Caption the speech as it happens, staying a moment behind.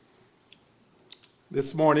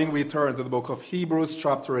This morning we turn to the book of Hebrews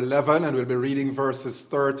chapter 11 and we'll be reading verses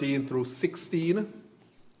 13 through 16.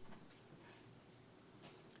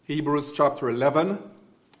 Hebrews chapter 11,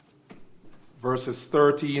 verses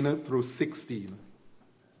 13 through 16.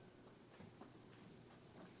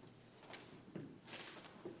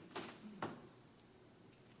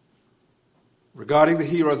 Regarding the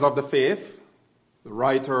heroes of the faith, the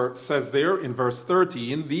writer says there in verse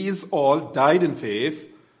 13, "These all died in faith,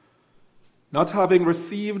 not having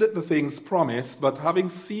received the things promised, but having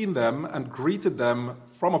seen them and greeted them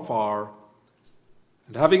from afar,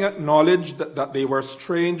 and having acknowledged that they were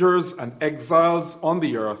strangers and exiles on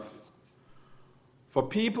the earth. For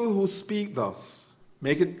people who speak thus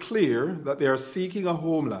make it clear that they are seeking a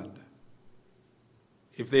homeland.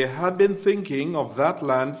 If they had been thinking of that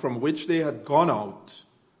land from which they had gone out,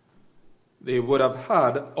 they would have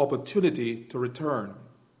had opportunity to return.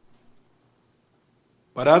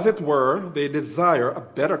 But as it were, they desire a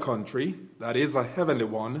better country, that is, a heavenly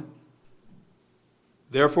one.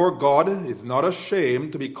 Therefore God is not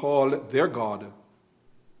ashamed to be called their God,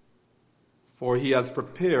 for he has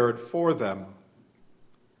prepared for them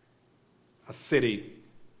a city."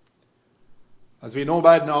 As we know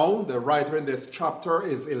by now, the writer in this chapter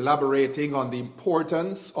is elaborating on the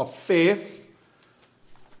importance of faith.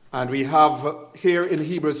 And we have here in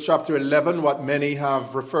Hebrews chapter 11 what many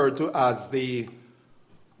have referred to as the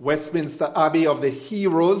Westminster Abbey of the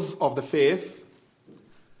heroes of the faith.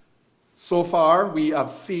 So far, we have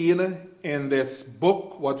seen in this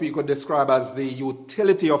book what we could describe as the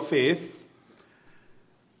utility of faith.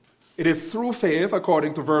 It is through faith,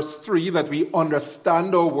 according to verse 3, that we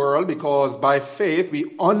understand our world, because by faith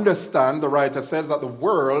we understand, the writer says, that the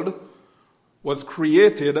world was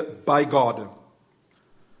created by God.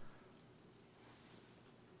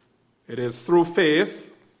 It is through faith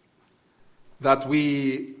that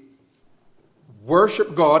we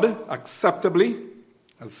worship God acceptably,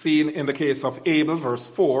 as seen in the case of Abel, verse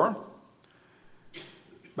 4.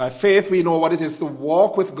 By faith we know what it is to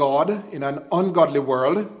walk with God in an ungodly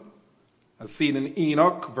world, as seen in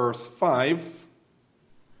Enoch, verse 5.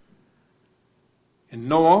 In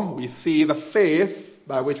Noah, we see the faith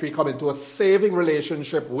by which we come into a saving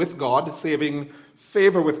relationship with God, saving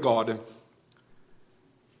favor with God.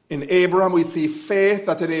 In Abraham, we see faith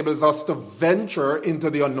that enables us to venture into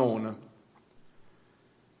the unknown.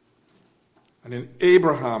 And in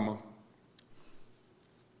Abraham,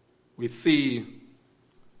 we see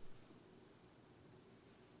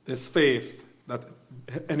this faith that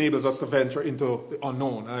enables us to venture into the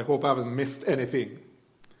unknown. I hope I haven't missed anything.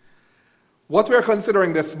 What we're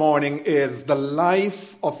considering this morning is the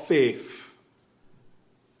life of faith.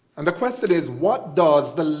 And the question is, what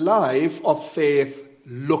does the life of faith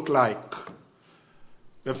look like?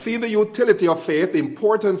 We have seen the utility of faith, the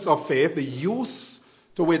importance of faith, the use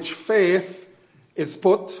to which faith is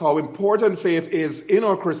put, how important faith is in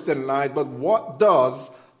our Christian life, but what does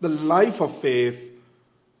the life of faith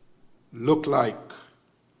look like?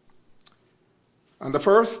 And the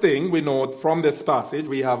first thing we note from this passage,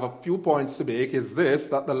 we have a few points to make, is this,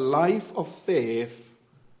 that the life of faith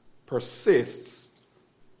persists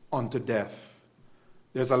unto death.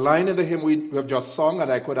 There's a line in the hymn we have just sung,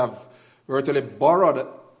 and I could have virtually borrowed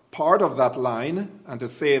part of that line, and to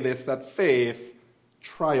say this, that faith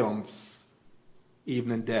triumphs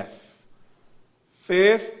even in death.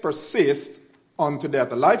 Faith persists unto death.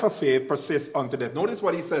 The life of faith persists unto death. Notice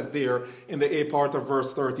what he says there in the A part of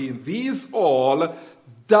verse 13. "These all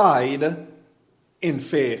died in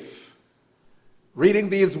faith." Reading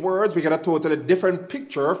these words, we get a totally different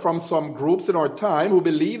picture from some groups in our time who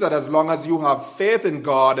believe that as long as you have faith in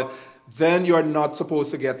God, then you're not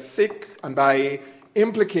supposed to get sick, and by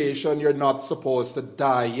implication, you're not supposed to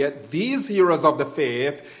die. Yet these heroes of the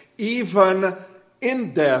faith, even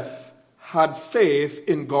in death, had faith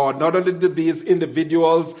in God. Not only did these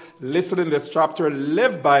individuals listed in this chapter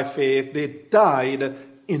live by faith, they died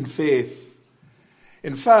in faith.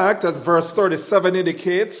 In fact, as verse 37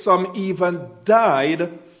 indicates, some even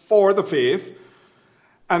died for the faith.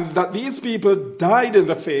 And that these people died in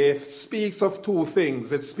the faith speaks of two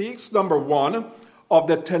things. It speaks, number one, of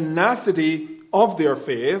the tenacity of their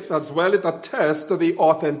faith, as well it attests to the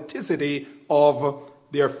authenticity of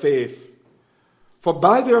their faith. For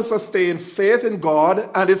by their sustained faith in God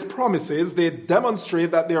and his promises, they demonstrate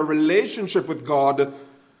that their relationship with God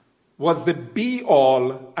was the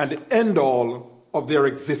be-all and end-all of their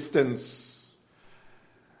existence.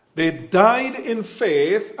 They died in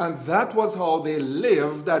faith, and that was how they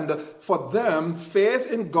lived. And for them,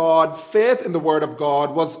 faith in God, faith in the Word of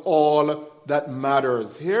God was all that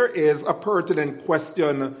matters. Here is a pertinent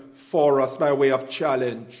question for us by way of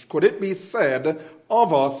challenge? Could it be said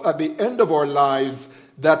of us at the end of our lives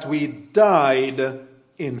that we died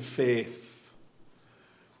in faith?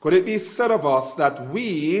 Could it be said of us that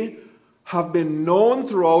we have been known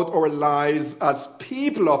throughout our lives as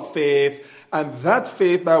people of faith, and that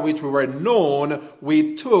faith by which we were known,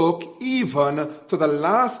 we took even to the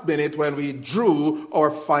last minute when we drew our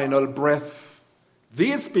final breath?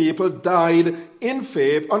 These people died in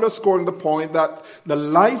faith, underscoring the point that the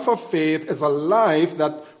life of faith is a life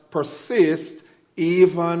that persists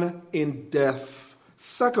even in death.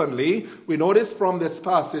 Secondly, we notice from this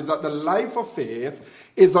passage that the life of faith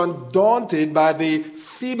is undaunted by the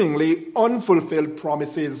seemingly unfulfilled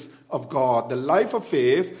promises of God. The life of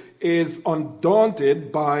faith is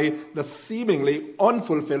undaunted by the seemingly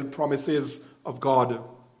unfulfilled promises of God.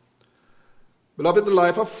 Beloved, the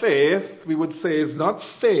life of faith, we would say, is not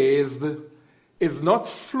fazed, is not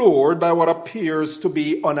floored by what appears to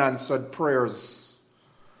be unanswered prayers.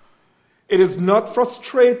 It is not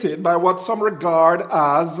frustrated by what some regard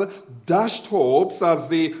as dashed hopes, as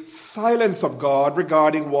the silence of God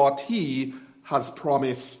regarding what he has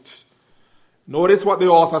promised. Notice what the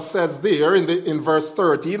author says there in verse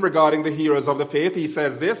 13 regarding the heroes of the faith. He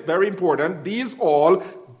says this, very important, these all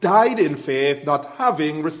died in faith, not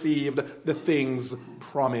having received the things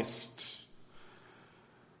promised.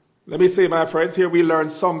 Let me say, my friends, here we learn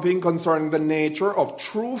something concerning the nature of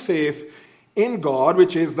true faith in God,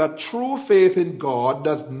 which is that true faith in God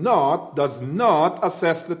does not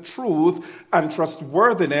assess the truth and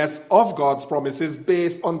trustworthiness of God's promises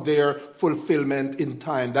based on their fulfillment in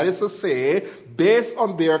time. That is to say, based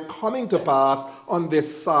on their coming to pass on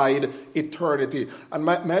this side eternity. And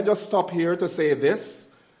may I just stop here to say this?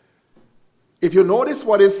 If you notice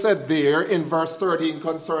what is said there in verse 13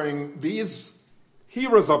 concerning these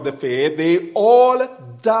heroes of the faith, they all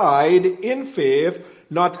died in faith,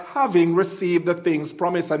 not having received the things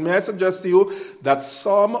promised. And may I suggest to you that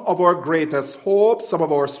some of our greatest hopes, some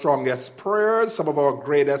of our strongest prayers, some of our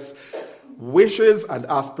greatest wishes and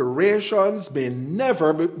aspirations may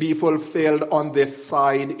never be fulfilled on this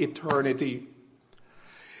side eternity.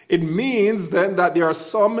 It means then that there are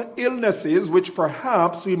some illnesses which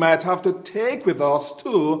perhaps we might have to take with us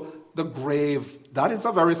to the grave. That is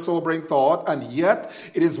a very sobering thought, and yet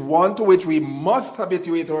it is one to which we must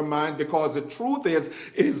habituate our mind, because the truth is,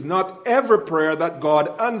 it is not every prayer that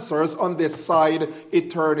God answers on this side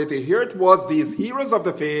eternity. Here it was, these heroes of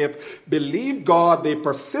the faith believed God, they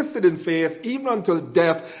persisted in faith even until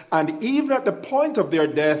death, and even at the point of their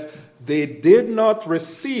death, they did not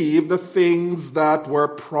receive the things that were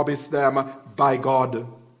promised them by God.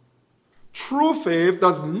 True faith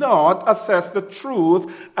does not assess the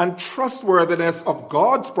truth and trustworthiness of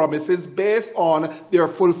God's promises based on their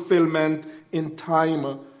fulfillment in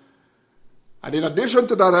time. And in addition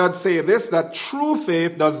to that, I'd say this, that true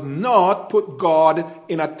faith does not put God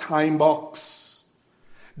in a time box,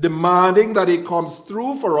 demanding that he comes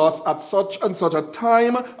through for us at such and such a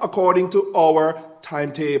time according to our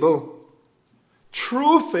timetable.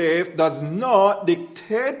 True faith does not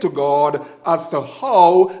dictate to God as to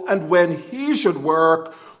how and when he should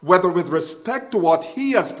work, whether with respect to what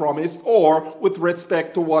he has promised or with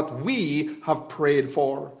respect to what we have prayed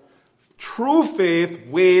for. True faith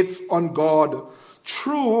waits on God.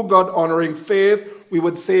 True God-honoring faith, we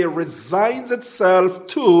would say, resigns itself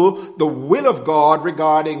to the will of God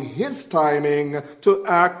regarding his timing to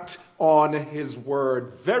act on his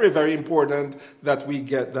word. Very, very important that we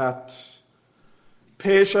get that.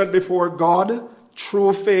 Patient before God,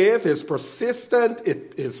 true faith is persistent,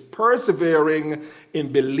 it is persevering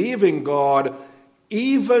in believing God,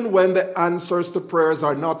 even when the answers to prayers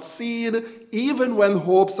are not seen, even when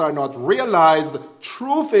hopes are not realized.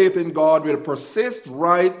 True faith in God will persist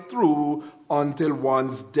right through until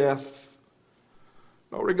one's death.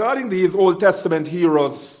 Now, regarding these Old Testament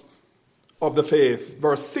heroes of the faith,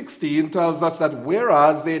 verse 16 tells us that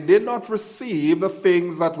whereas they did not receive the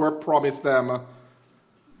things that were promised them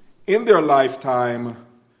in their lifetime,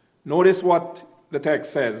 notice what the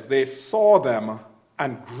text says. They saw them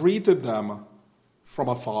and greeted them from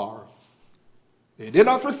afar. They did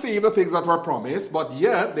not receive the things that were promised, but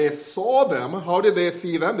yet they saw them. How did they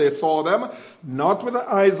see them? They saw them not with the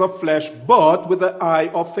eyes of flesh, but with the eye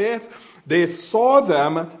of faith. They saw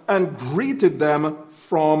them and greeted them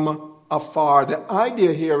from afar. The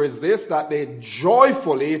idea here is this, that they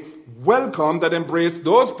joyfully welcomed and embraced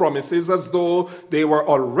those promises as though they were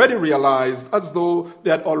already realized, as though they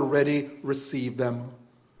had already received them.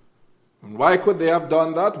 And why could they have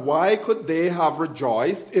done that? Why could they have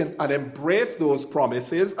rejoiced in and embraced those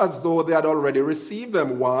promises as though they had already received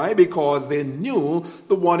them? Why? Because they knew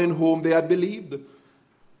the one in whom they had believed.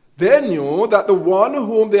 They knew that the one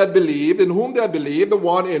whom they had believed, in whom they had believed, the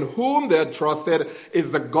one in whom they had trusted,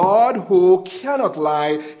 is the God who cannot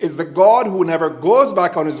lie, is the God who never goes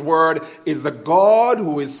back on his word, is the God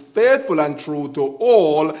who is faithful and true to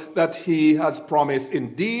all that he has promised.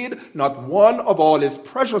 Indeed, not one of all his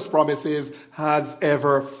precious promises has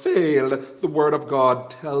ever failed, the word of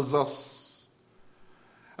God tells us.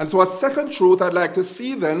 And so a second truth I'd like to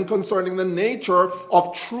see then concerning the nature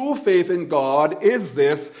of true faith in God is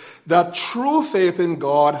this, that true faith in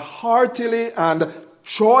God heartily and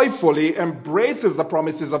joyfully embraces the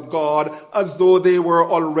promises of God as though they were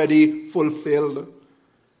already fulfilled.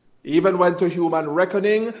 Even when to human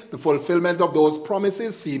reckoning, the fulfillment of those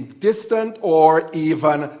promises seemed distant or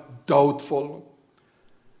even doubtful.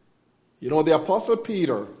 You know, the Apostle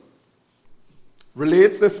Peter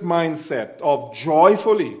relates this mindset of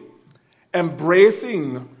joyfully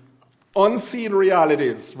embracing unseen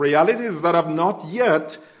realities, realities that have not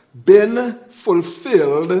yet been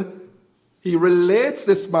fulfilled. He relates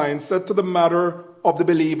this mindset to the matter of the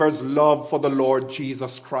believer's love for the Lord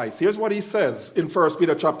Jesus Christ. Here's what he says in 1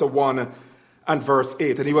 Peter chapter 1 and verse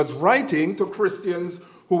 8. And he was writing to Christians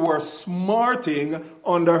who were smarting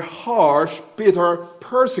under harsh, bitter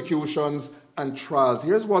persecutions and trials.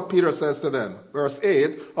 Here's what Peter says to them. Verse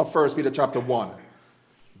 8 of 1 Peter chapter 1.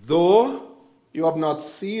 Though you have not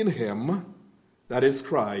seen him, that is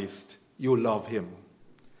Christ, you love him.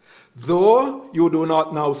 Though you do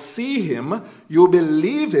not now see him, you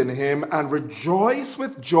believe in him and rejoice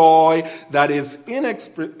with joy that is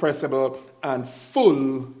inexpressible and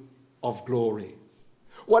full of glory.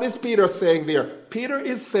 What is Peter saying there? Peter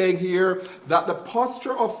is saying here that the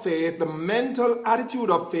posture of faith, the mental attitude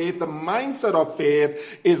of faith, the mindset of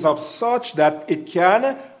faith is of such that it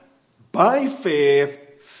can, by faith,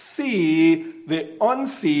 see the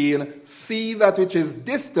unseen, see that which is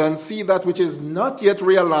distant, see that which is not yet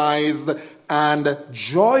realized, and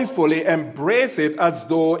joyfully embrace it as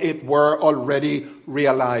though it were already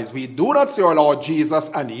realized. We do not see our Lord Jesus,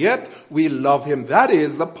 and yet we love him. That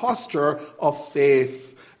is the posture of faith.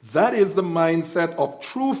 That is the mindset of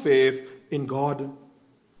true faith in God.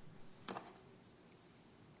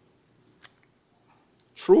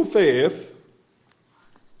 True faith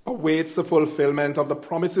awaits the fulfillment of the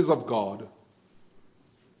promises of God.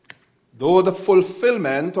 Though the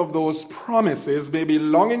fulfillment of those promises may be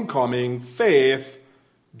long in coming, faith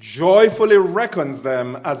joyfully reckons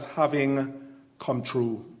them as having come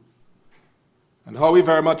true. And how we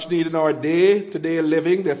very much need in our day-to-day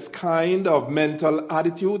living this kind of mental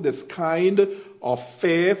attitude, this kind of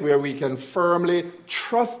faith where we can firmly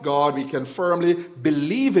trust God, we can firmly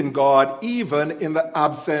believe in God, even in the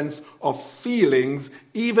absence of feelings,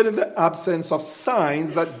 even in the absence of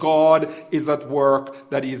signs that God is at work,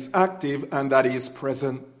 that he is active, and that he is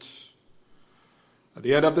present. At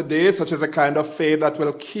the end of the day, such is a kind of faith that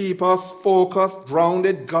will keep us focused,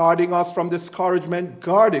 grounded, guarding us from discouragement,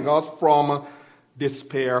 guarding us from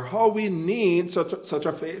despair. How we need such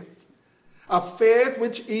a faith. A faith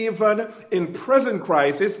which even in present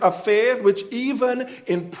crisis, a faith which even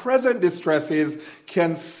in present distresses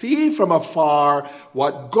can see from afar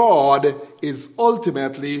what God is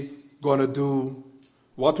ultimately going to do.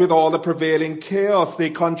 What with all the prevailing chaos, the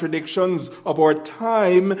contradictions of our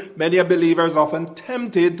time, many a believer is often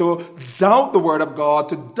tempted to doubt the word of God,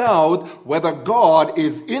 to doubt whether God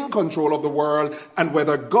is in control of the world and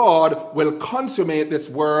whether God will consummate this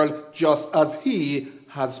world just as he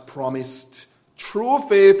has promised. True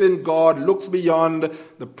faith in God looks beyond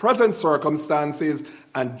the present circumstances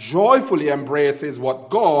and joyfully embraces what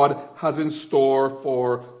God has in store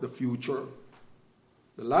for the future.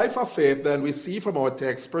 The life of faith, then, we see from our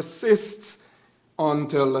text, persists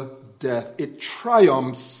until death. It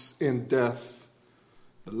triumphs in death.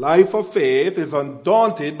 The life of faith is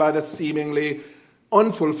undaunted by the seemingly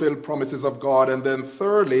unfulfilled promises of God. And then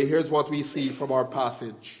thirdly, here's what we see from our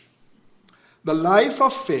passage. The life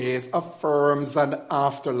of faith affirms an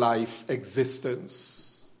afterlife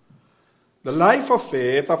existence. The life of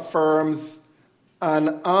faith affirms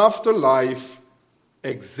an afterlife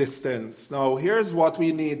existence. Now, here's what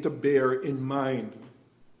we need to bear in mind.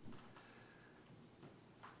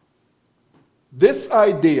 This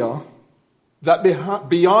idea that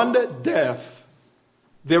beyond death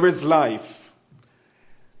there is life.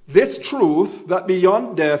 This truth that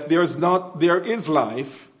beyond death there is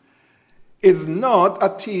life is not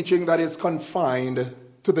a teaching that is confined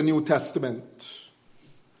to the New Testament.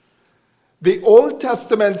 The Old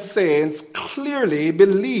Testament saints clearly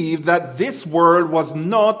believed that this world was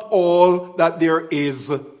not all that there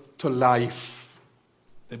is to life.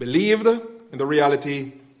 They believed in the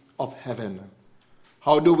reality of heaven.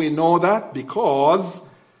 How do we know that? Because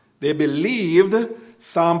They believed,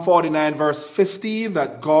 Psalm 49 verse 15,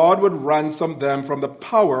 that God would ransom them from the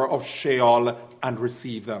power of Sheol and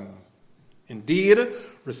receive them. Indeed,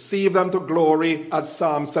 receive them to glory, as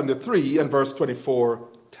Psalm 73 and verse 24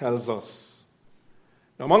 tells us.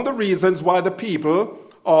 Now, among the reasons why the people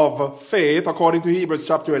of faith, according to Hebrews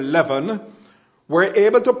chapter 11, were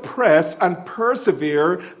able to press and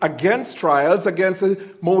persevere against trials, against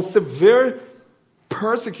the most severe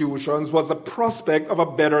persecutions, was the prospect of a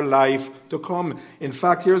better life to come. In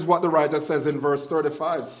fact, here's what the writer says in verse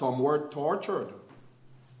 35. Some were tortured,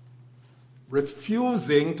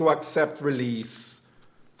 refusing to accept release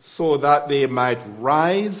so that they might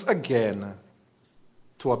rise again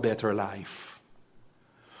to a better life.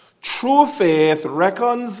 True faith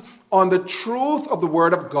reckons on the truth of the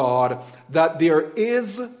Word of God that there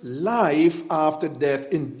is life after death,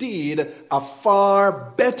 indeed, a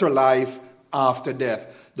far better life after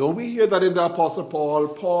death. Don't we hear that in the Apostle Paul?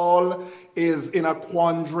 Paul is in a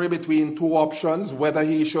quandary between two options, whether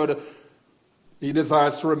he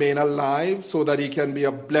desires to remain alive so that he can be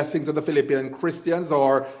a blessing to the Philippian Christians,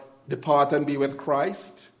 or depart and be with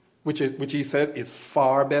Christ, which he says is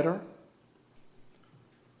far better.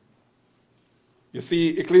 You see,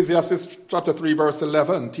 Ecclesiastes chapter 3 verse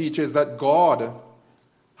 11 teaches that God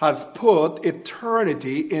has put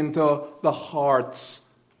eternity into the hearts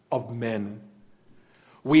of men.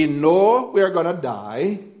 We know we are going to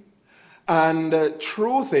die, and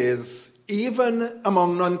truth is, even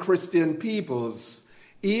among non-Christian peoples,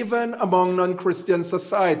 even among non-Christian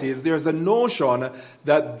societies, there's a notion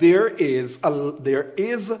that there is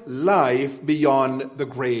life beyond the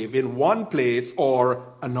grave, in one place or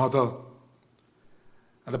another.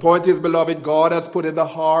 And the point is, beloved, God has put in the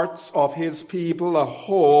hearts of his people a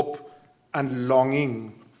hope and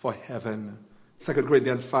longing for heaven. 2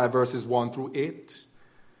 Corinthians 5 verses 1 through 8.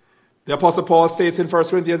 The Apostle Paul states in 1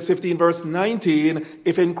 Corinthians 15 verse 19,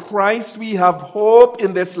 if in Christ we have hope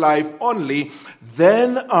in this life only,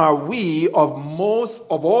 then are we of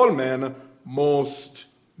all men most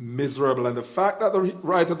miserable. And the fact that the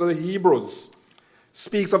writer of the Hebrews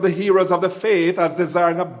speaks of the heroes of the faith as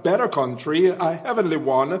desiring a better country, a heavenly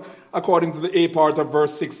one, according to the A part of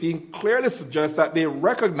verse 16, clearly suggests that they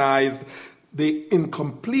recognized the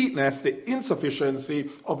incompleteness, the insufficiency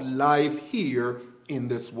of life here in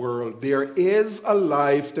this world. There is a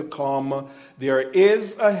life to come. There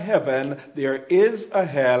is a heaven. There is a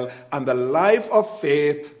hell. And the life of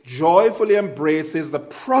faith joyfully embraces the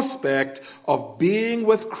prospect of being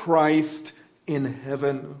with Christ in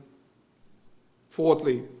heaven.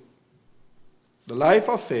 Fourthly, the life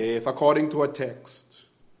of faith, according to a text,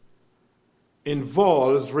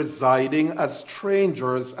 involves residing as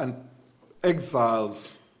strangers and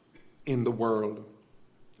exiles in the world.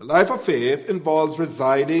 The life of faith involves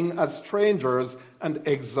residing as strangers and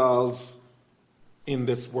exiles in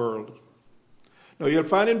this world. Now, you'll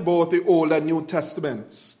find in both the Old and New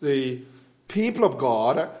Testaments, the people of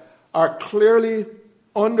God are clearly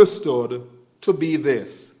understood to be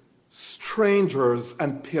this: strangers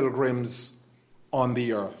and pilgrims on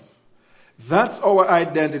the earth. That's our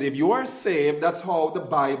identity. If you are saved, that's how the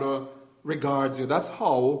Bible regards you. That's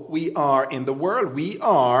how we are in the world. We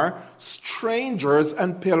are strangers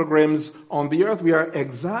and pilgrims on the earth. We are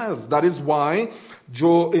exiles. That is why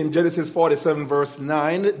in Genesis 47 verse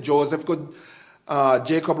 9, Jacob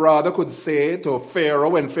could say to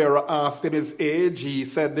Pharaoh, when Pharaoh asked him his age, he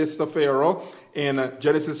said this to Pharaoh in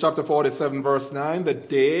Genesis chapter 47 verse 9, the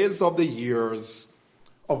days of the years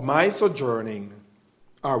of my sojourning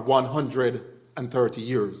are 130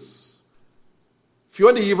 years. Few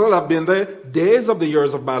and evil have been the days of the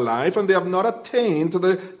years of my life, and they have not attained to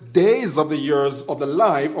the days of the years of the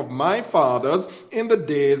life of my fathers in the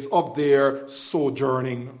days of their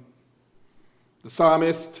sojourning. The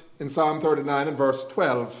psalmist in Psalm 39 and verse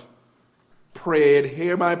 12 prayed,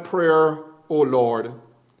 hear my prayer, O Lord,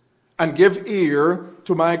 and give ear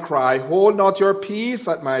to my cry. Hold not your peace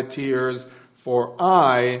at my tears, for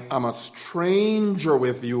I am a stranger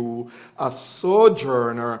with you, a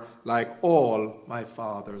sojourner like all my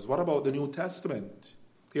fathers. What about the New Testament?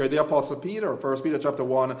 Here the Apostle Peter, 1 Peter chapter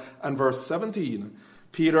 1 and verse 17.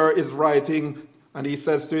 Peter is writing, and he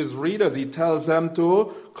says to his readers, he tells them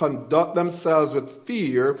to conduct themselves with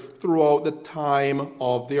fear throughout the time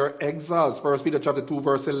of their exiles. 1 Peter chapter 2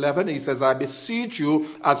 verse 11, he says, I beseech you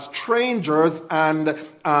as strangers and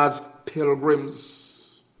as pilgrims.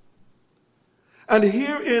 And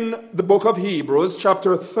here in the book of Hebrews,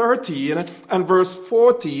 chapter 13 and verse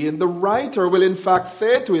 14, the writer will in fact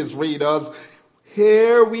say to his readers,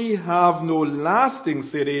 here we have no lasting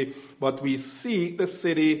city, but we seek the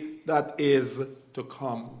city that is to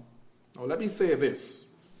come. Now let me say this.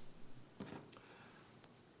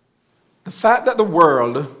 fact that the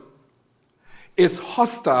world is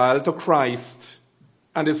hostile to Christ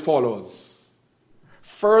and his followers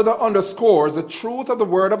further underscores the truth of the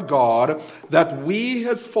Word of God that we,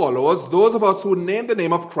 his followers, those of us who name the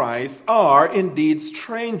name of Christ, are indeed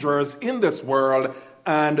strangers in this world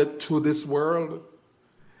and to this world.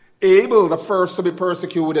 Abel, the first to be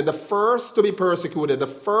persecuted, the first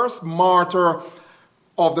martyr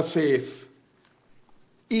of the faith.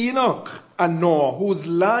 Enoch and Noah, whose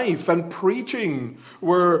life and preaching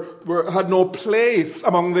had no place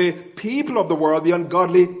among the people of the world, the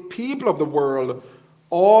ungodly people of the world,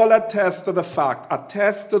 all attest to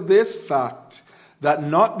this fact, that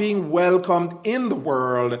not being welcomed in the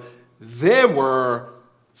world, they were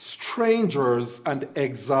strangers and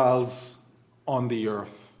exiles on the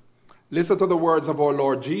earth. Listen to the words of our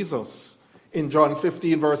Lord Jesus in John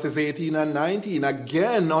 15, verses 18 and 19,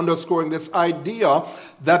 again underscoring this idea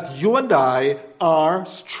that you and I are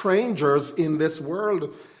strangers in this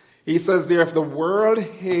world. He says there, if the world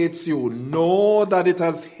hates you, know that it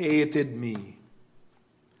has hated me.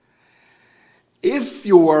 If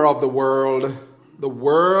you were of the world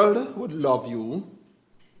would love you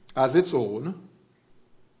as its own.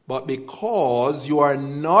 But because you are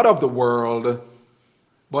not of the world,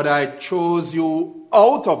 but I chose you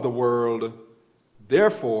out of the world,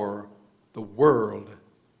 therefore the world,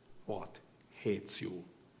 what? Hates you.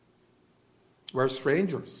 We're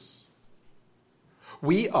strangers.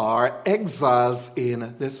 We are exiles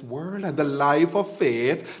in this world, and the life of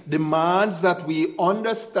faith demands that we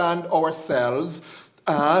understand ourselves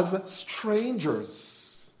as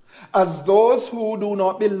strangers, as those who do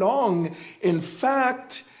not belong. In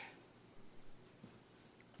fact,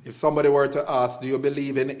 if somebody were to ask, do you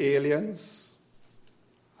believe in aliens?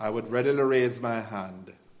 I would readily raise my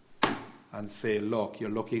hand and say, look, you're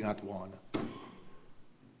looking at one.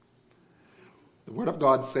 The Word of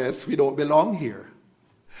God says we don't belong here.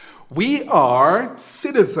 We are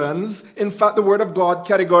citizens. In fact, the Word of God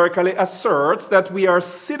categorically asserts that we are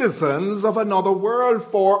citizens of another world,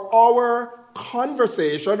 for our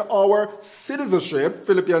conversation, our citizenship,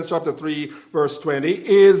 Philippians chapter 3, verse 20,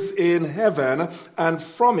 is in heaven, and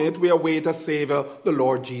from it we await a Savior, the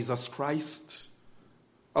Lord Jesus Christ.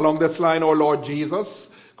 Along this line, our Lord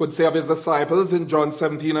Jesus could say of his disciples in John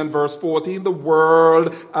 17 and verse 14, the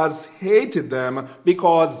world has hated them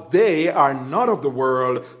because they are not of the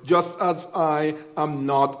world, just as I am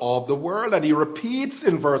not of the world. And he repeats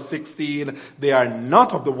in verse 16, they are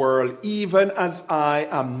not of the world, even as I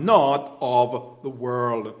am not of the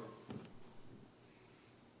world.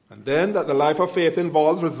 And then that the life of faith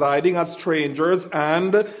involves residing as strangers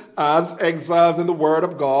and as exiles in the Word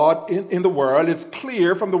of God, in the world, is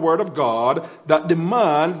clear from the Word of God that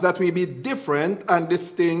demands that we be different and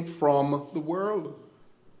distinct from the world.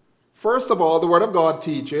 First of all, the Word of God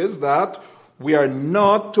teaches that we are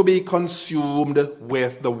not to be consumed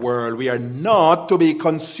with the world. We are not to be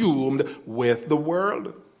consumed with the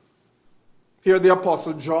world. Here the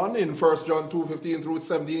Apostle John in 1 John 2:15 through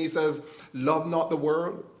 17, he says, love not the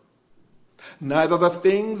world, neither the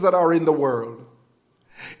things that are in the world.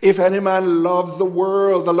 If any man loves the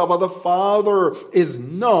world, the love of the Father is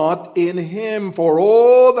not in him. For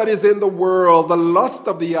all that is in the world, the lust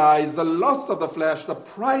of the eyes, the lust of the flesh, the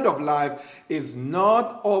pride of life, is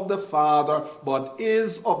not of the Father, but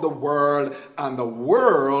is of the world, and the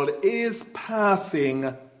world is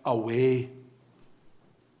passing away.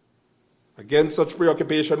 Against such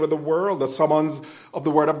preoccupation with the world, the summons of the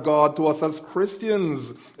Word of God to us as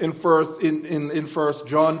Christians in 1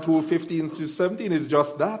 John 2:15 to 17 is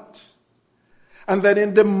just that. And then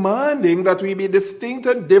in demanding that we be distinct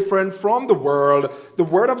and different from the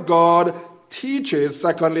Word of God teaches,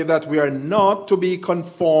 secondly, that we are not to be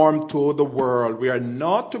conformed to the world. We are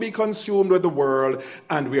not to be consumed with the world,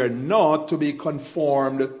 and we are not to be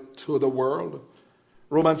conformed to the world.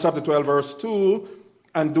 Romans chapter 12, verse 2,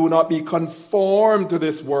 and do not be conformed to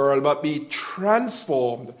this world, but be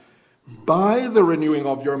transformed by the renewing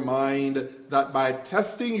of your mind, that by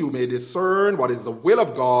testing you may discern what is the will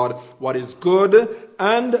of God, what is good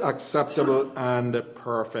and acceptable and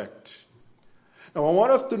perfect. Now I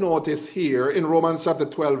want us to notice here in Romans chapter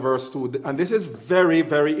 12, verse 2, and this is very,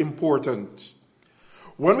 very important.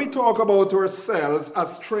 When we talk about ourselves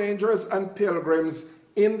as strangers and pilgrims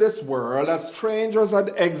in this world, as strangers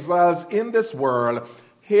and exiles in this world,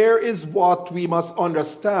 here is what we must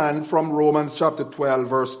understand from Romans chapter 12,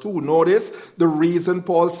 verse 2. Notice the reason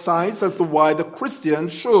Paul cites as to why the Christian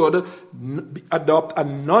should adopt a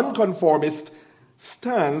nonconformist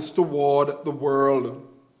stance toward the world.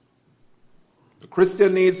 The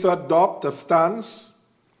Christian needs to adopt a stance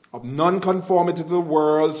of non-conformity to the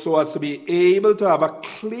world, so as to be able to have a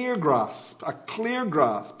clear grasp, a clear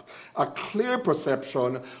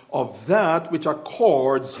perception of that which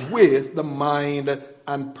accords with the mind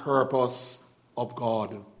and purpose of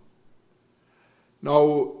God.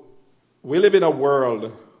 Now, we live in a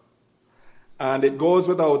world, and it goes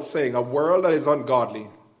without saying, a world that is ungodly.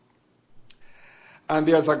 And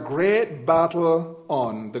there's a great battle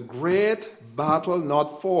on. The great battle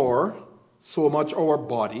not for so much our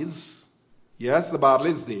bodies. Yes, the battle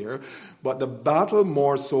is there. But the battle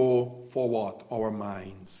more so for what? Our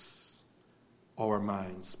minds. Our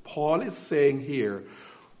minds. Paul is saying here,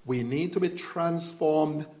 we need to be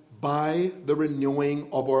transformed by the renewing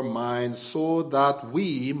of our minds so that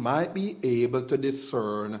we might be able to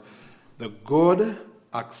discern the good,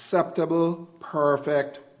 acceptable,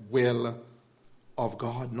 perfect will of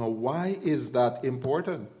God. Now, why is that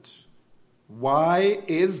important? Why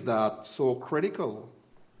is that so critical?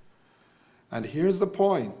 And here's the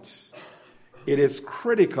point. It is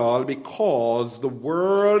critical because the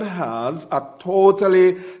world has a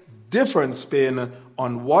totally different spin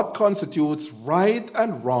on what constitutes right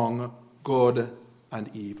and wrong, good and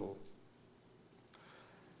evil.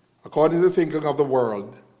 According to the thinking of the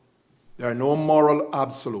world, there are no moral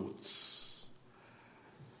absolutes.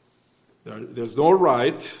 There's no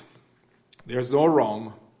right, there's no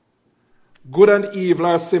wrong. Good and evil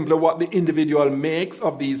are simply what the individual makes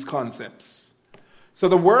of these concepts. So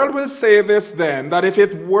the world will say this then, that if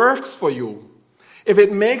it works for you, if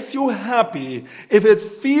it makes you happy, if it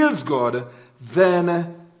feels good,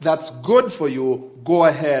 then that's good for you. Go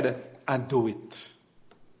ahead and do it.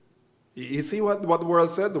 You see what the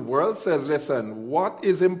world said? The world says, listen, what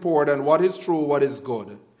is important, what is true, what is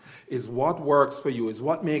good, is what works for you, is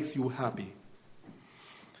what makes you happy.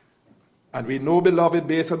 And we know, beloved,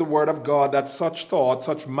 based on the word of God, that such thought,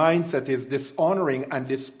 such mindset is dishonoring and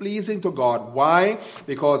displeasing to God. Why?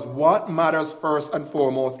 Because what matters first and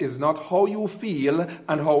foremost is not how you feel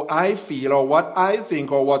and how I feel or what I think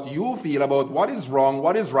or what you feel about what is wrong,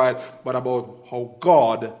 what is right, but about how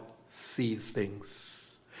God sees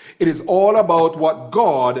things. It is all about what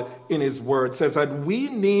God in his word says, and we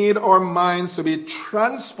need our minds to be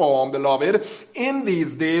transformed, beloved, in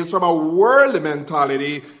these days from a worldly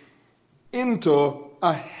mentality into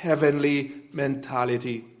a heavenly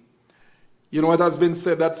mentality. You know, it has been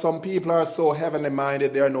said that some people are so heavenly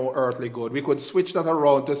minded, they are no earthly good. We could switch that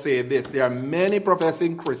around to say this. There are many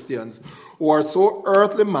professing Christians who are so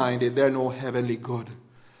earthly minded, they are no heavenly good.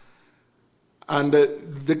 And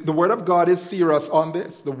the Word of God is serious on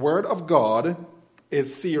this. The Word of God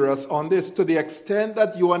is serious on this. To the extent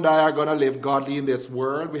that you and I are going to live godly in this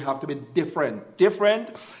world, we have to be different.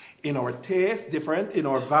 Different in our taste, different in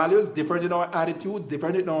our values, different in our attitude,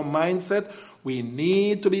 different in our mindset. We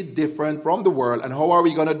need to be different from the world. And how are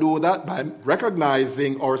we going to do that? By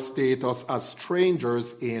recognizing our status as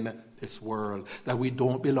strangers in this world, that we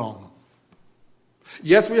don't belong.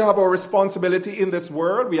 Yes, we have our responsibility in this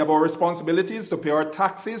world. We have our responsibilities to pay our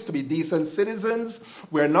taxes, to be decent citizens.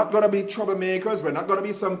 We're not going to be troublemakers. We're not going to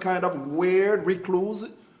be some kind of weird recluse.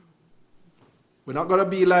 We're not going to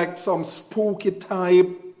be like some spooky type.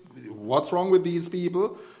 What's wrong with these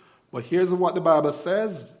people? But here's what the Bible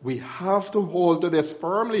says. We have to hold to this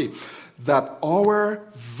firmly, that our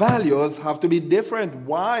values have to be different.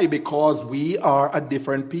 Why? Because we are a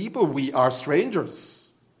different people. We are strangers.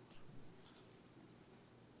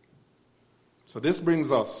 So this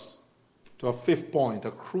brings us to a fifth point,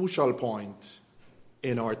 a crucial point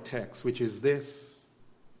in our text, which is this,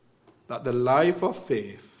 that the life of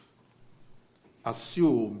faith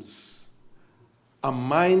assumes a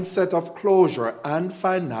mindset of closure and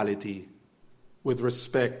finality with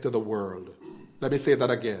respect to the world. Let me say that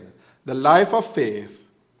again. The life of faith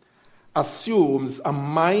assumes a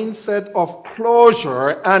mindset of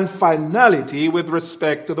closure and finality with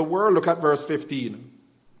respect to the world. Look at verse 15.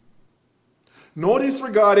 Notice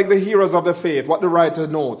regarding the heroes of the faith what the writer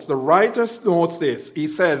notes. The writer notes this. He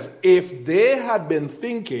says, if they had been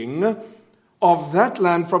thinking of that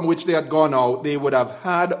land from which they had gone out, they would have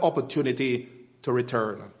had opportunity to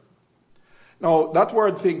return. Now, that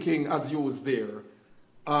word thinking as used there,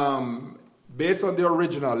 based on the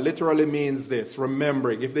original, literally means this,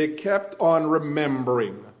 remembering. If they kept on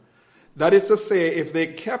remembering, that is to say, if they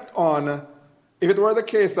kept on, if it were the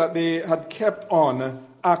case that they had kept on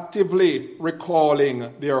actively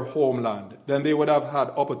recalling their homeland, then they would have had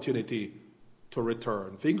opportunity to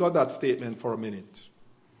return. Think of that statement for a minute.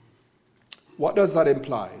 What does that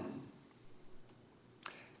imply?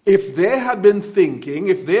 If they had been thinking,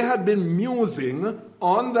 if they had been musing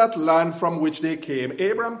on that land from which they came,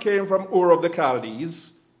 Abraham came from Ur of the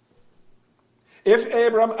Chaldees. If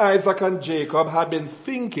Abraham, Isaac, and Jacob had been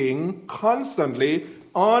thinking constantly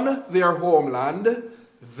on their homeland,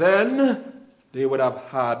 then they would have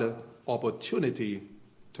had opportunity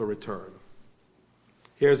to return.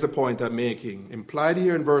 Here's the point I'm making. Implied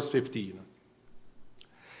here in verse 15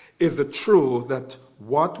 is the truth that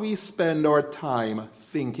what we spend our time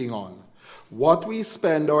thinking on, what we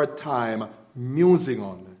spend our time musing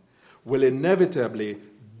on, will inevitably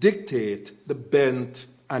dictate the bent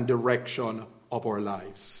and direction of our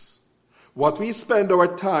lives. What we spend our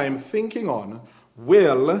time thinking on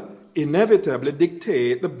will inevitably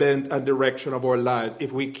dictate the bent and direction of our lives.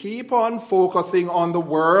 If we keep on focusing on the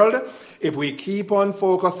world, if we keep on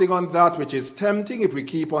focusing on that which is tempting, if we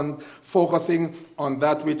keep on focusing on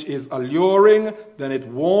that which is alluring, then it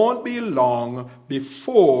won't be long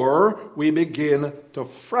before we begin to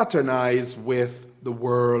fraternize with the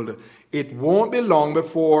world. It won't be long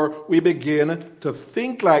before we begin to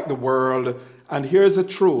think like the world. And here's the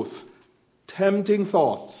truth. Tempting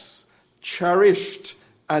thoughts, cherished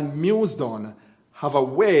and mused on, have a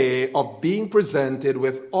way of being presented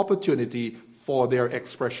with opportunity for their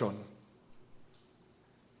expression.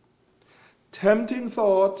 Tempting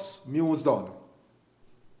thoughts mused on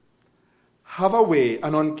have a way,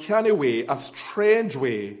 an uncanny way, a strange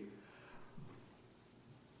way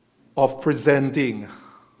of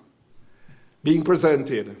being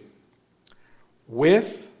presented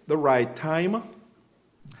with the right time,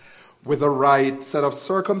 with the right set of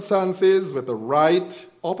circumstances, with the right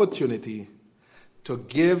opportunity to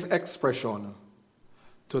give expression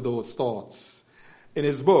to those thoughts. In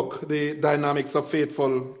his book, The Dynamics of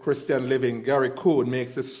Faithful Christian Living, Gary Kuhn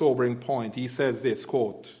makes this sobering point. He says this,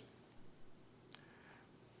 quote,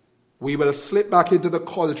 "We will slip back into the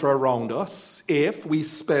culture around us if we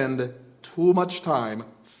spend too much time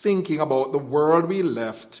thinking about the world we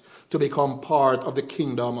left to become part of the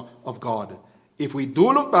kingdom of God. If we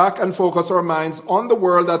do look back and focus our minds on the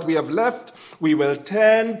world that we have left, we will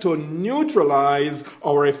tend to neutralize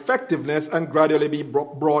our effectiveness and gradually be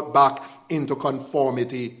brought back into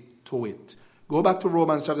conformity to it." Go back to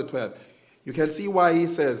Romans chapter 12. You can see why he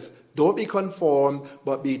says, don't be conformed,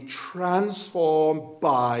 but be transformed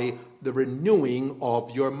by the renewing of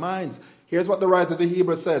your minds. Here's what the writer of the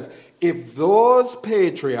Hebrews says. If those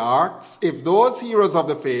patriarchs, if those heroes of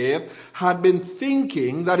the faith had been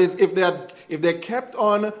thinking, that is, if they kept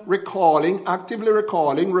on actively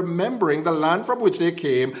recalling, remembering the land from which they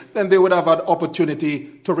came, then they would have had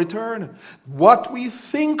opportunity to return. What we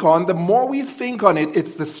think on, the more we think on it,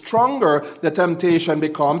 it's the stronger the temptation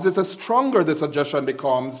becomes, it's the stronger the suggestion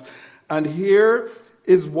becomes. And here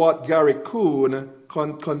is what Gary Kuhn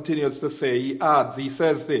continues to say. He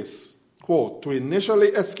says this, quote, "To initially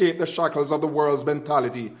escape the shackles of the world's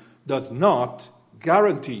mentality does not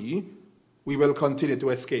guarantee we will continue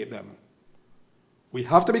to escape them. We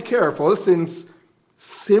have to be careful, since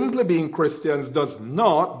simply being Christians does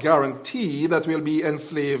not guarantee that will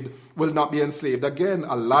not be enslaved again.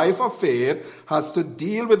 A life of faith has to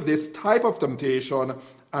deal with this type of temptation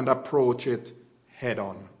and approach it head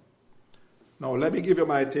on." Now, let me give you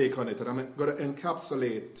my take on it, and I'm going to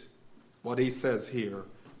encapsulate what he says here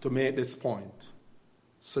to make this point.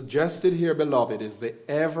 Suggested here, beloved, is the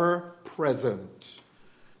ever-present,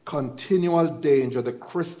 continual danger the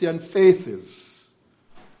Christian faces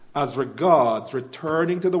as regards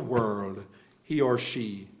returning to the world he or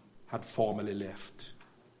she had formerly left.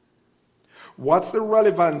 What's the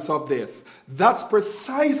relevance of this? That's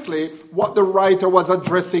precisely what the writer was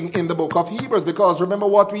addressing in the book of Hebrews, because remember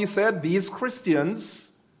what we said, these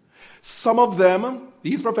Christians, some of them,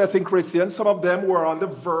 these professing Christians, some of them were on the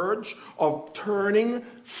verge of turning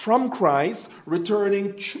from Christ,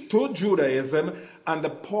 returning to Judaism, and the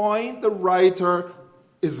point the writer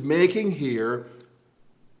is making here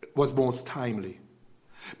was most timely.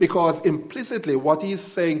 Because implicitly what he's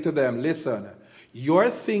saying to them, listen, you're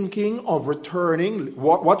thinking of returning.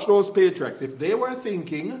 Watch those patriarchs. If they were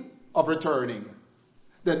thinking of returning,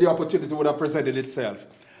 then the opportunity would have presented itself.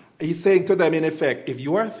 He's saying to them, in effect, if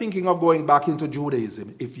you are thinking of going back into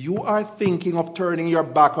Judaism, if you are thinking of turning your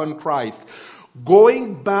back on Christ,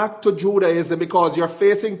 going back to Judaism because you're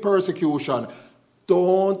facing persecution,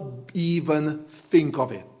 don't even think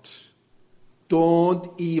of it. Don't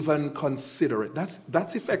even consider it.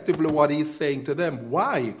 That's effectively what he's saying to them.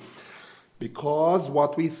 Why? Because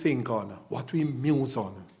what we think on, what we muse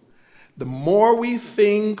on, the more we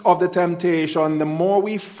think of the temptation, the more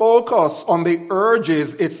we focus on the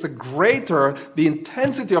urges, it's the greater the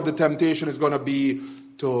intensity of the temptation is going to be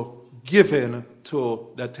to give in to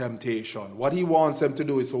the temptation. What he wants them to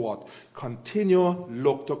do is to what? Continue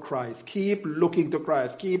look to Christ. Keep looking to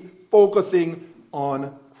Christ. Keep focusing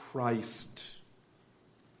on Christ.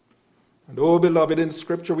 And oh, beloved, in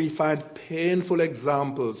Scripture we find painful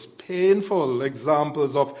examples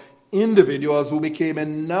of individuals who became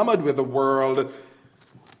enamored with the world,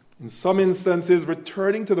 in some instances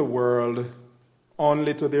returning to the world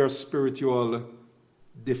only to their spiritual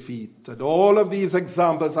defeat. And all of these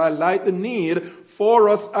examples highlight the need for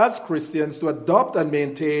us as Christians to adopt and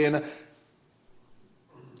maintain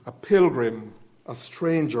a pilgrim, a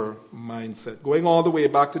stranger mindset. Going all the way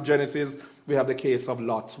back to Genesis, we have the case of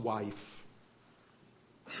Lot's wife.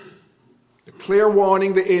 The clear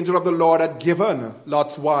warning the angel of the Lord had given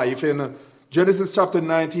Lot's wife in Genesis chapter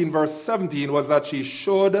 19, verse 17, was that she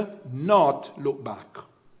should not look back.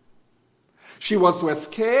 She was to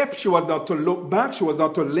escape. She was not to look back. She was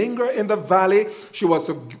not to linger in the valley. She was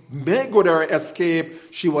to make good her escape.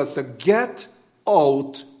 She was to get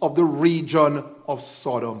out of the region of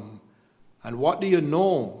Sodom. And what do you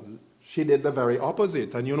know? She did the very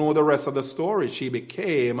opposite. And you know the rest of the story. She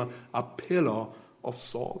became a pillar of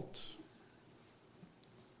salt.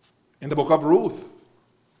 In the book of Ruth,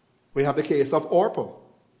 we have the case of Orpah.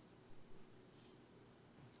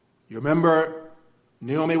 You remember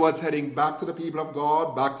Naomi was heading back to the people of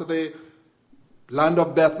God, back to the land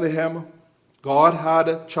of Bethlehem. God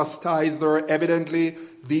had chastised her. Evidently,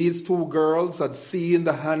 these two girls had seen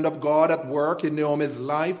the hand of God at work in Naomi's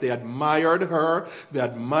life. They admired her. They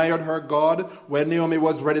admired her God. When Naomi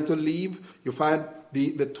was ready to leave, you find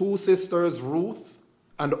the two sisters, Ruth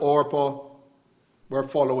and Orpah, were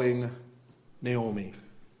following Naomi.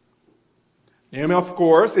 Naomi, of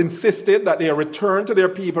course, insisted that they return to their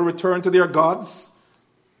people, return to their gods.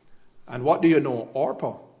 And what do you know?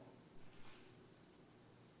 Orpah,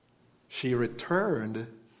 she returned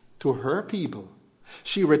to her people.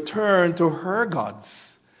 She returned to her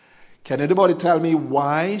gods. Can anybody tell me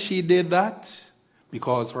why she did that?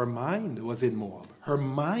 Because her mind was in Moab. Her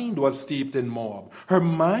mind was steeped in Moab. Her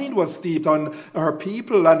mind was steeped on her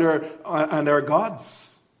people and her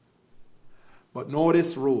gods. But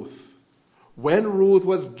notice Ruth. When Ruth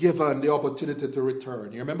was given the opportunity to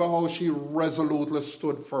return, you remember how she resolutely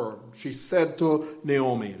stood firm. She said to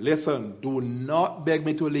Naomi, listen, do not beg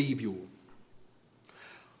me to leave you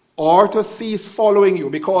or to cease following you,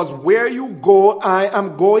 because where you go, I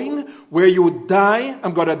am going. Where you die,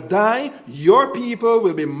 I'm going to die. Your people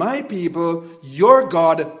will be my people. Your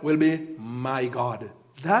God will be my God.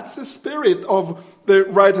 That's the spirit of the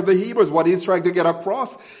writer of the Hebrews. What he's trying to get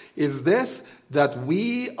across is this, that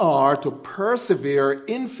we are to persevere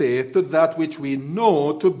in faith to that which we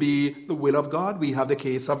know to be the will of God. We have the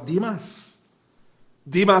case of Demas.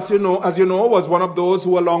 Demas, as you know, was one of those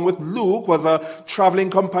who, along with Luke, was a traveling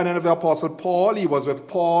companion of the Apostle Paul. He was with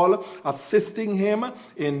Paul, assisting him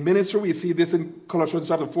in ministry. We see this in Colossians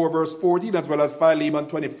chapter 4, verse 14, as well as Philemon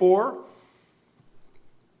 24.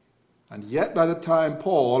 And yet, by the time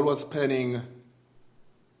Paul was penning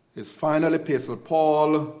his final epistle,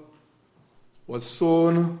 Paul was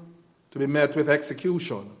soon to be met with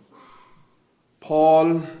execution.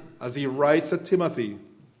 Paul, as he writes to Timothy,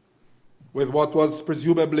 with what was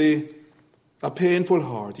presumably a painful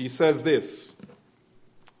heart, he says this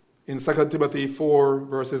in 2 Timothy 4,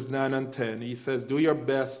 verses 9 and 10. He says, do your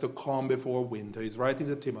best to come before winter. He's writing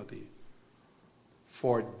to Timothy.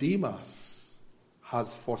 For Demas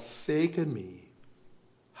has forsaken me,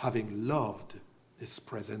 having loved this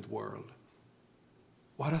present world.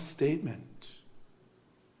 What a statement.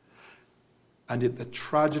 And the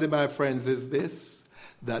tragedy, my friends, is this,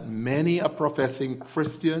 that many a professing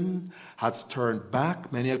Christian has turned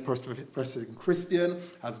back. Many a professing Christian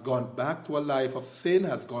has gone back to a life of sin,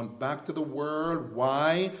 has gone back to the world.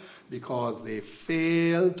 Why? Because they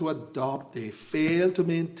fail to adopt, they fail to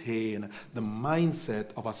maintain the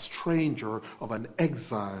mindset of a stranger, of an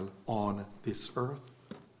exile on this earth.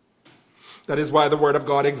 That is why the Word of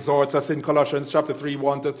God exhorts us in Colossians chapter 3,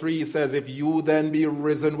 1-3. He says, if you then be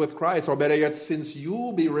risen with Christ, or better yet, since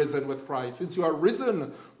you be risen with Christ, since you are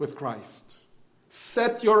risen with Christ,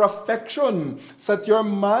 set your affection, set your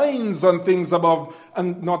minds on things above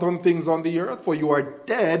and not on things on the earth, for you are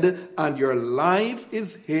dead and your life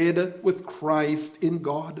is hid with Christ in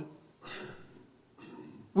God.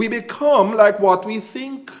 We become like what we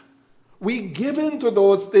think. We give in to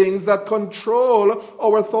those things that control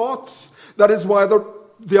our thoughts. That is why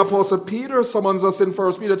the Apostle Peter summons us in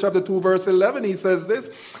 1 Peter chapter 2, verse 11. He says this,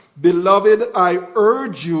 beloved, I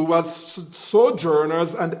urge you as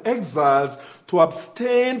sojourners and exiles to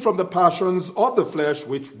abstain from the passions of the flesh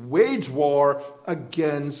which wage war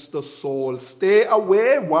against the soul. Stay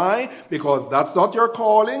away. Why? Because that's not your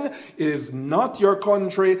calling. It is not your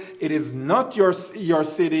country. It is not your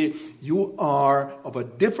city. You are of a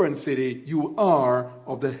different city. You are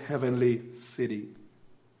of the heavenly city.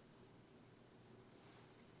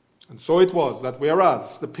 And so it was that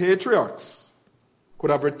whereas the patriarchs could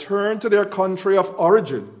have returned to their country of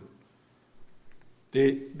origin,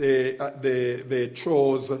 they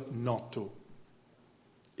chose not to.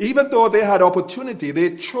 Even though they had opportunity,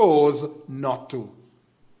 they chose not to.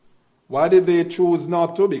 Why did they choose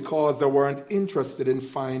not to? Because they weren't interested in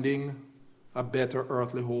finding a better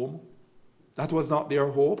earthly home. That was not their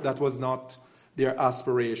hope. That was not their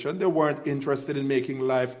aspiration. They weren't interested in making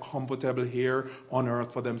life comfortable here on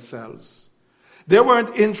earth for themselves. They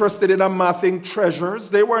weren't interested in amassing treasures.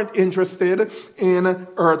 They weren't interested in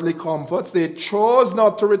earthly comforts. They chose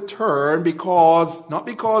not to return not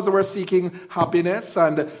because they were seeking happiness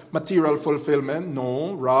and material fulfillment.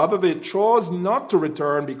 No, rather they chose not to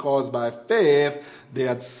return because by faith they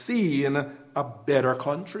had seen a better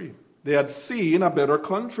country. They had seen a better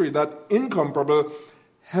country, that incomparable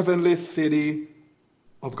heavenly city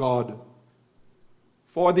of God.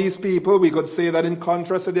 For these people, we could say that in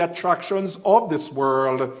contrast to the attractions of this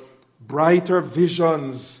world, brighter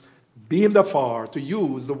visions beamed afar, to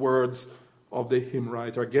use the words of the hymn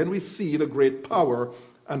writer. Again, we see the great power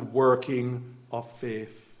and working of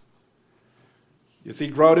faith. You see,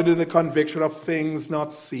 grounded in the conviction of things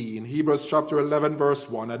not seen, Hebrews chapter 11, verse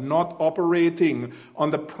 1, and not operating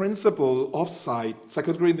on the principle of sight, 2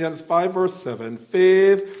 Corinthians 5, verse 7,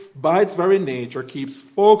 faith, by its very nature, keeps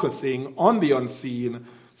focusing on the unseen,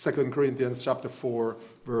 2 Corinthians chapter 4,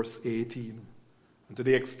 verse 18. And to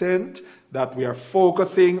the extent that we are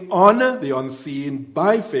focusing on the unseen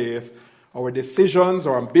by faith, our decisions,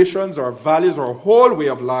 our ambitions, our values, our whole way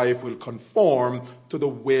of life will conform to the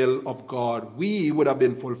will of God. We would have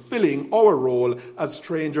been fulfilling our role as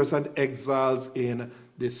strangers and exiles in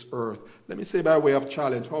this earth. Let me say by way of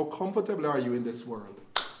challenge, how comfortable are you in this world?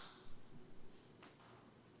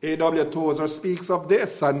 A.W. Tozer speaks of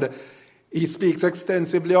this, and he speaks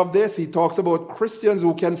extensively of this. He talks about Christians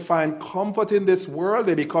who can find comfort in this world.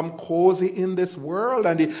 They become cozy in this world,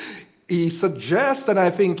 and he suggests, and I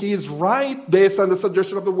think he's right, based on the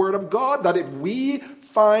suggestion of the Word of God, that if we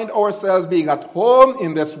find ourselves being at home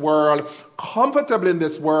in this world, comfortable in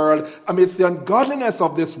this world, amidst the ungodliness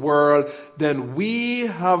of this world, then we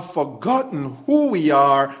have forgotten who we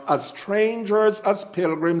are as strangers, as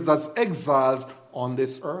pilgrims, as exiles on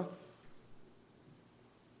this earth.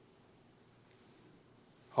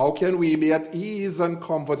 How can we be at ease and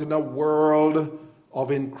comfort in a world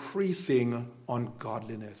of increasing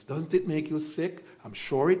ungodliness? Doesn't it make you sick? I'm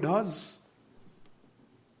sure it does.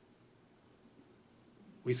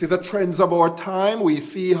 We see the trends of our time. We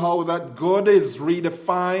see how that good is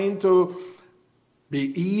redefined to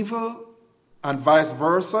be evil, and vice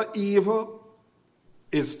versa. Evil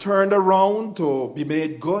is turned around to be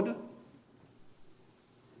made good.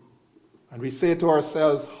 And we say to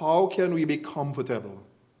ourselves, how can we be comfortable?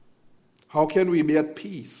 How can we be at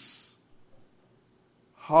peace?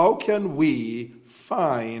 How can we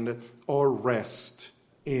find our rest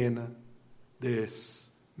in this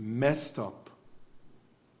messed up,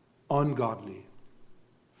 ungodly,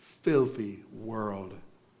 filthy world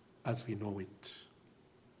as we know it?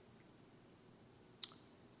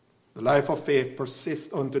 The life of faith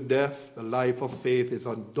persists unto death. The life of faith is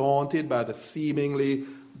undaunted by the seemingly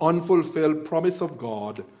unfulfilled promise of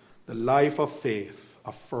God. The life of faith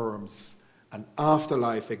affirms an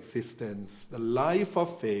afterlife existence. The life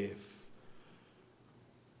of faith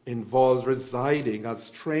involves residing as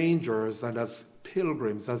strangers and as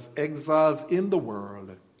pilgrims, as exiles in the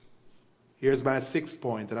world. Here's my sixth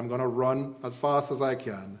point, and I'm going to run as fast as I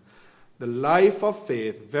can. The life of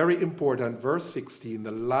faith, very important, verse 16,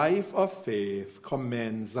 the life of faith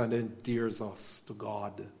commends and endears us to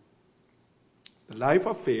God. The life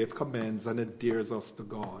of faith commends and endears us to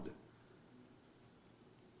God.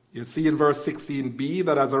 You see in verse 16b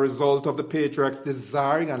that as a result of the patriarchs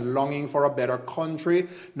desiring and longing for a better country,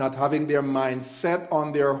 not having their mind set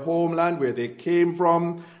on their homeland where they came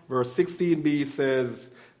from, verse 16b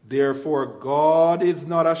says, therefore God is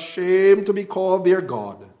not ashamed to be called their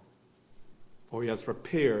God, for he has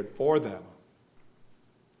prepared for them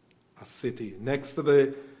a city. Next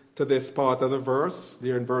to this part of the verse,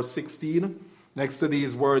 there in verse 16, next to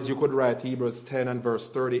these words you could write Hebrews 10 and verse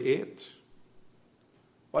 38.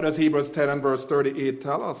 What does Hebrews 10 and verse 38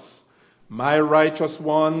 tell us? My righteous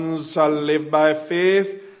ones shall live by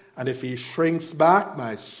faith, and if he shrinks back,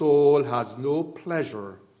 my soul has no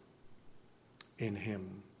pleasure in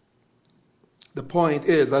him. The point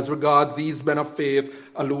is, as regards these men of faith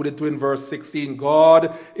alluded to in verse 16,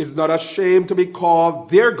 God is not ashamed to be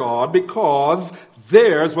called their God because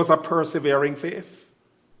theirs was a persevering faith.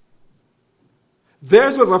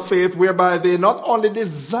 Theirs was a faith whereby they not only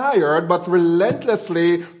desired but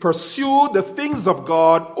relentlessly pursued the things of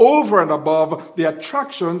God over and above the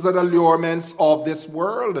attractions and allurements of this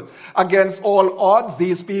world. Against all odds,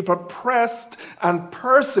 these people pressed and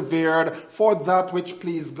persevered for that which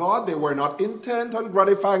pleased God. They were not intent on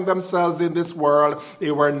gratifying themselves in this world.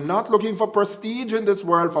 They were not looking for prestige in this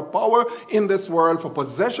world, for power in this world, for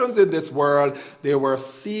possessions in this world. They were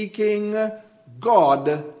seeking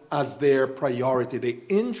God as their priority, the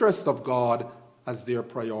interest of God as their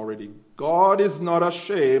priority. God is not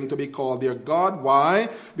ashamed to be called their God. Why?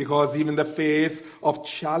 Because even in the face of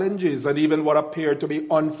challenges and even what appeared to be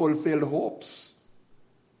unfulfilled hopes,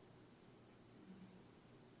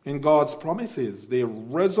 in God's promises, they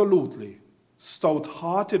resolutely,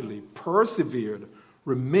 stout-heartedly persevered,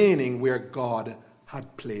 remaining where God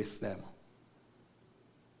had placed them.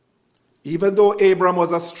 Even though Abram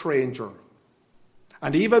was a stranger,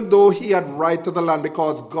 and even though he had right to the land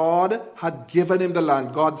because God had given him the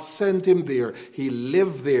land, God sent him there, he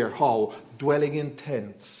lived there. How? Dwelling in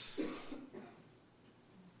tents.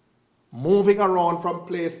 Moving around from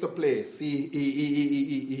place to place.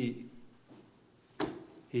 He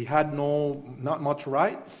had not much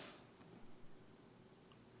rights.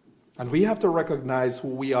 And we have to recognize who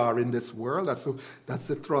we are in this world. That's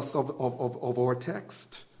the thrust of our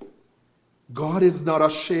text. God is not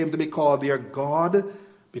ashamed to be called their God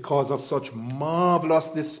because of such marvelous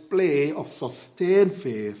display of sustained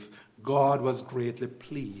faith. God was greatly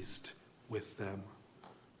pleased with them.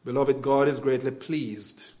 Beloved, God is greatly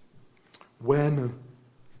pleased when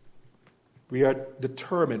we are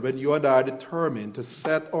determined, when you and I are determined to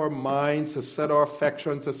set our minds, to set our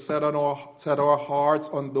affections, to set our hearts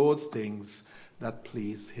on those things that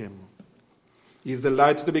please Him. He is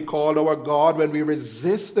delighted to be called our God when we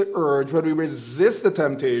resist the urge, when we resist the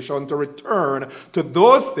temptation to return to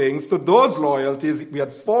those things, to those loyalties we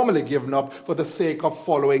had formerly given up for the sake of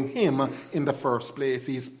following Him in the first place.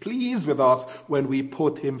 He is pleased with us when we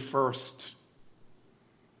put Him first.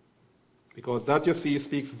 Because that, you see,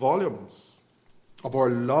 speaks volumes of our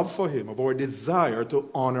love for Him, of our desire to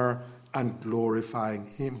honor and glorify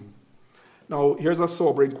Him. Now, here's a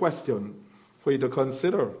sobering question for you to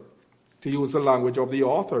consider. To use the language of the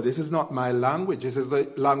author. This is not my language. This is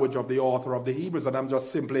the language of the author of the Hebrews, and I'm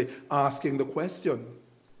just simply asking the question.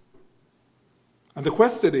 And the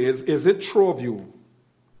question is it true of you?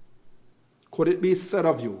 Could it be said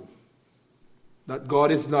of you that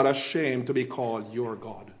God is not ashamed to be called your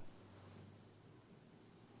God?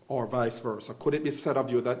 Or vice versa. Could it be said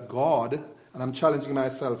of you that God, and I'm challenging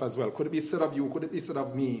myself as well, could it be said of you, could it be said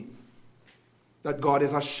of me, that God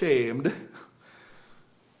is ashamed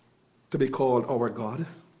to be called our God?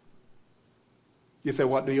 You say,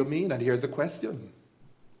 what do you mean? And here's the question.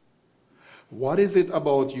 What is it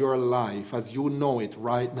about your life as you know it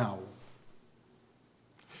right now,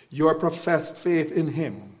 your professed faith in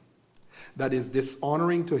Him, that is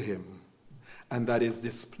dishonoring to Him and that is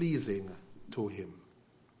displeasing to Him?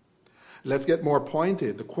 Let's get more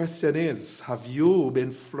pointed. The question is, have you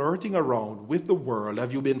been flirting around with the world?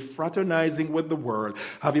 Have you been fraternizing with the world?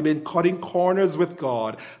 Have you been cutting corners with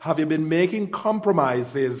God? Have you been making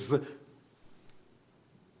compromises?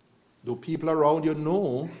 Do people around you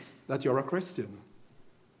know that you're a Christian?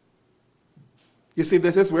 You see,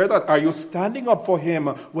 this is where that, are you standing up for Him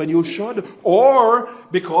when you should? Or,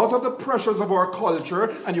 because of the pressures of our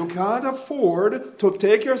culture, and you can't afford to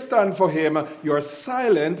take your stand for Him, you're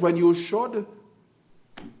silent when you should?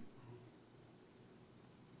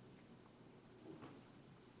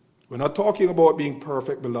 We're not talking about being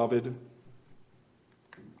perfect, beloved.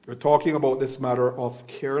 We're talking about this matter of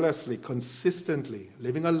carelessly, consistently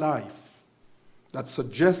living a life that's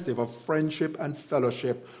suggestive of friendship and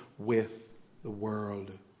fellowship with the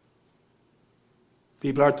world.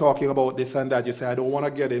 People are talking about this and that. You say, I don't want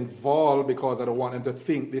to get involved because I don't want them to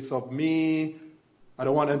think this of me. I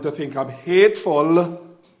don't want them to think I'm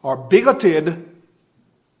hateful or bigoted.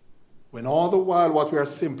 When all the while what we are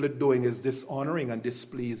simply doing is dishonoring and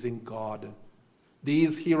displeasing God.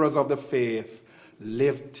 These heroes of the faith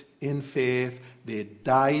lived in faith, they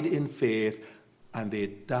died in faith, and they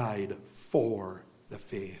died for the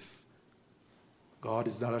faith. God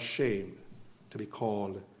is not ashamed to be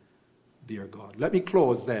called dear God. Let me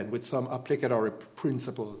close then with some applicatory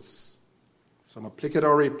principles. Some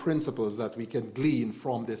applicatory principles that we can glean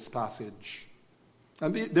from this passage.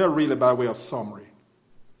 And they're really by way of summary.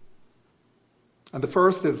 And the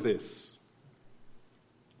first is this: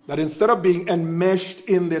 that instead of being enmeshed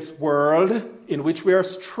in this world in which we are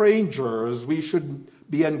strangers, we should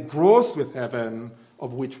be engrossed with heaven,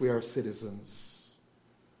 of which we are citizens.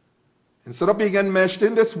 Instead of being enmeshed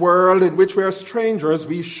in this world in which we are strangers,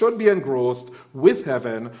 we should be engrossed with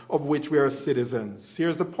heaven, of which we are citizens.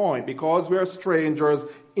 Here's the point. Because we are strangers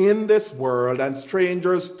in this world and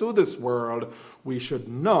strangers to this world, we should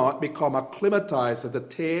not become acclimatized to the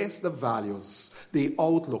taste, the values, the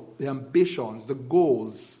outlook, the ambitions, the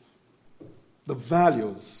goals, the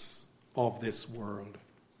values of this world.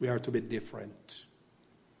 We are to be different.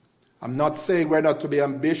 I'm not saying we're not to be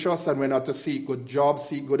ambitious and we're not to seek good jobs,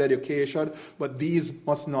 seek good education, but these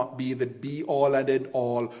must not be the be-all and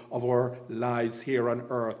end-all of our lives here on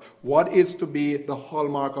earth. What is to be the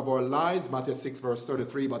hallmark of our lives? Matthew 6, verse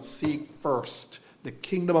 33, but seek first the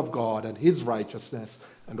kingdom of God and his righteousness,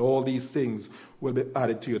 and all these things will be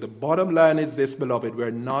added to you. The bottom line is this, beloved, we're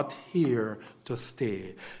not here to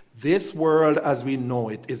stay. This world as we know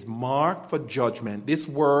it is marked for judgment. This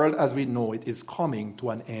world as we know it is coming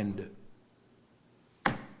to an end.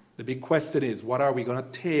 The big question is, what are we going to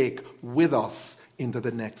take with us into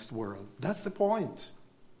the next world? That's the point.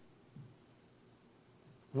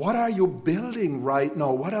 What are you building right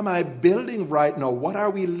now? What am I building right now? What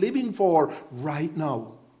are we living for right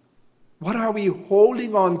now? What are we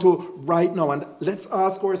holding on to right now? And let's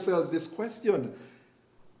ask ourselves this question.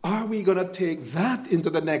 Are we going to take that into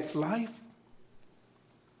the next life?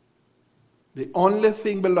 The only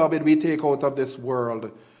thing, beloved, we take out of this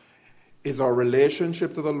world is our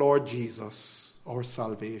relationship to the Lord Jesus, our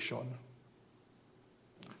salvation.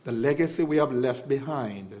 The legacy we have left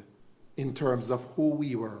behind in terms of who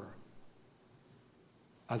we were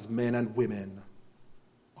as men and women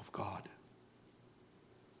of God.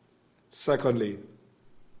 Secondly,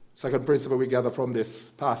 second principle we gather from this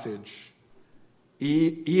passage,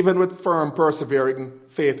 even with firm, persevering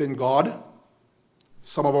faith in God,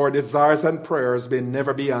 some of our desires and prayers may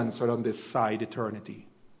never be answered on this side eternity.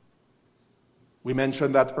 We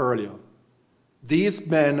mentioned that earlier. These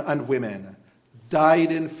men and women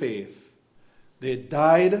died in faith. They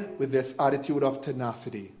died with this attitude of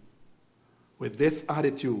tenacity, with this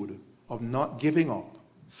attitude of not giving up,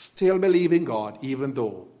 still believing God, even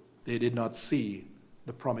though they did not see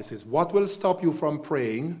the promises. What will stop you from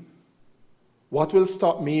praying? What will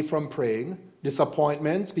stop me from praying?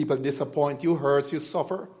 Disappointments. People disappoint you, hurts you,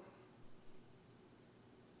 suffer.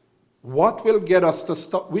 What will get us to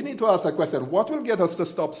stop? We need to ask that question. What will get us to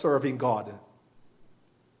stop serving God?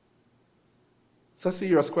 It's a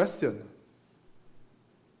serious question.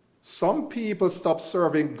 Some people stop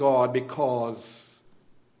serving God because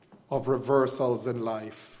of reversals in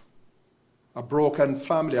life. A broken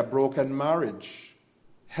family, a broken marriage.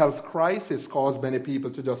 Health crisis caused many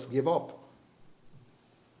people to just give up.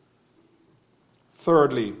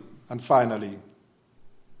 Thirdly, and finally,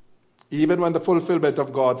 even when the fulfillment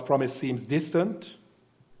of God's promise seems distant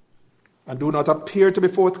and do not appear to be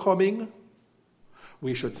forthcoming,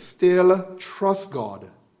 we should still trust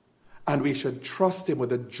God, and we should trust him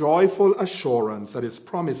with a joyful assurance that his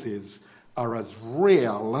promises are as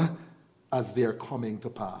real as their coming to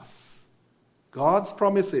pass. God's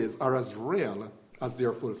promises are as real as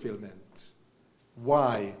their fulfillment.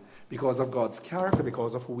 Why? Because of God's character,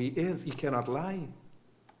 because of who he is. He cannot lie.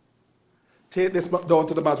 Take this down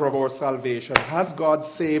to the matter of our salvation. Has God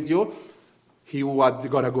saved you? He who had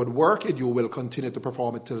begun a good work in you will continue to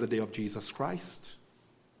perform it till the day of Jesus Christ.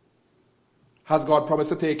 Has God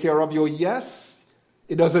promised to take care of you? Yes.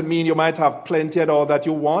 It doesn't mean you might have plenty and all that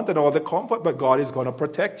you want and all the comfort, but God is going to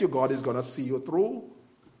protect you. God is going to see you through.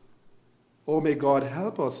 Oh, may God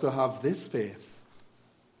help us to have this faith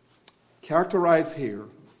characterized here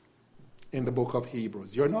in the book of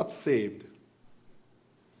Hebrews. You're not saved.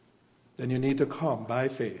 Then you need to come by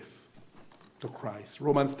faith to Christ.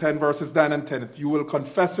 Romans 10 verses 9 and 10. If you will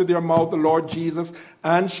confess with your mouth the Lord Jesus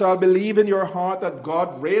and shall believe in your heart that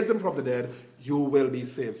God raised him from the dead, you will be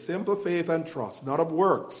saved. Simple faith and trust, not of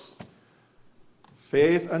works.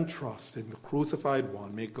 Faith and trust in the crucified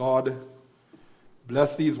one. May God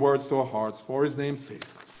bless these words to our hearts for his name's sake.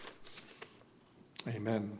 Amen.